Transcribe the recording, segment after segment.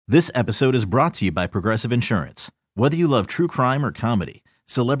This episode is brought to you by Progressive Insurance. Whether you love true crime or comedy,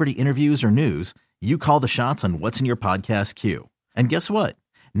 celebrity interviews or news, you call the shots on what's in your podcast queue. And guess what?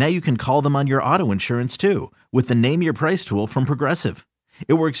 Now you can call them on your auto insurance too with the Name Your Price tool from Progressive.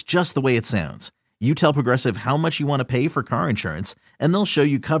 It works just the way it sounds. You tell Progressive how much you want to pay for car insurance, and they'll show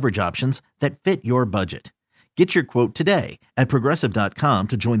you coverage options that fit your budget. Get your quote today at Progressive.com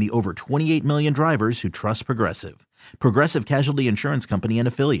to join the over 28 million drivers who trust Progressive. Progressive Casualty Insurance Company and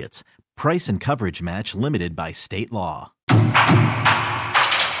Affiliates. Price and coverage match limited by state law.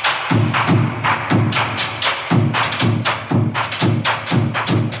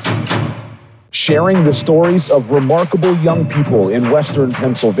 Sharing the stories of remarkable young people in Western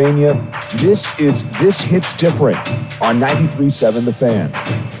Pennsylvania, this is This Hits Different on 93.7 The Fan.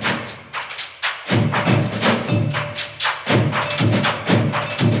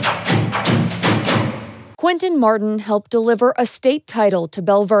 Quentin Martin helped deliver a state title to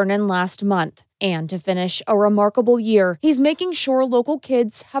Belle Vernon last month. And to finish a remarkable year, he's making sure local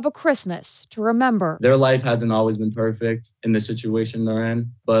kids have a Christmas to remember. Their life hasn't always been perfect in the situation they're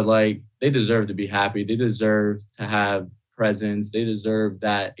in, but they deserve to be happy. They deserve to have presents. They deserve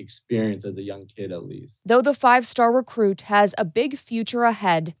that experience as a young kid, at least. Though the 5-star recruit has a big future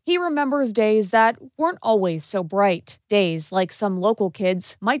ahead, he remembers days that weren't always so bright. Days like some local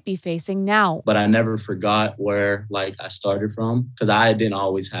kids might be facing now. But I never forgot where I started from, because I didn't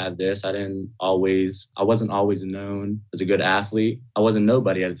always have this. I wasn't always known as a good athlete. I wasn't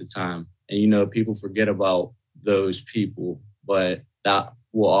nobody at the time. And people forget about those people, but that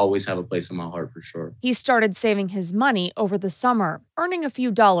will always have a place in my heart for sure. He started saving his money over the summer, earning a few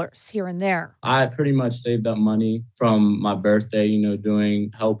dollars here and there. I pretty much saved up money from my birthday,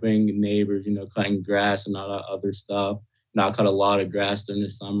 helping neighbors, cutting grass and all that other stuff. I cut a lot of grass during the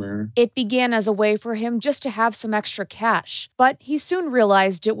summer. It began as a way for him just to have some extra cash, but he soon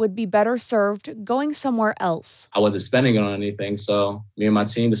realized it would be better served going somewhere else. I wasn't spending it on anything, so me and my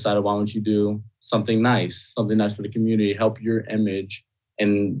team decided, why don't you do something nice for the community, help your image,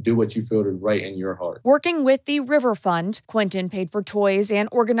 and do what you feel is right in your heart. Working with the River Fund, Quentin paid for toys and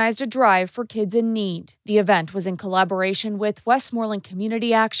organized a drive for kids in need. The event was in collaboration with Westmoreland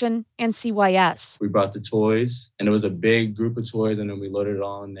Community Action and CYS. We brought the toys, and it was a big group of toys, and then we loaded it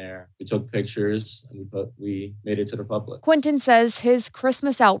all in there. We took pictures, and we made it to the public. Quentin says his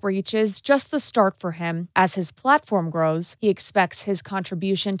Christmas outreach is just the start for him. As his platform grows, he expects his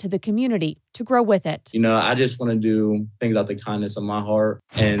contribution to the community to grow with it. I just want to do things out the kindness of my heart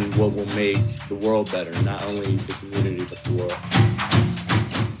and what will make the world better, not only the community, but the world.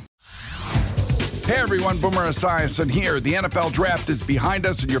 Hey everyone, Boomer Esiason here. The NFL Draft is behind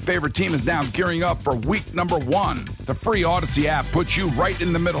us and your favorite team is now gearing up for week number 1. The free Odyssey app puts you right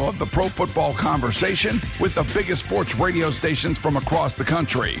in the middle of the pro football conversation with the biggest sports radio stations from across the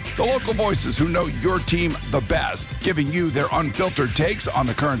country. The local voices who know your team the best, giving you their unfiltered takes on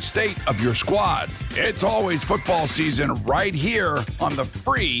the current state of your squad. It's always football season right here on the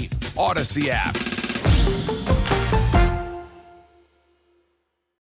free Odyssey app.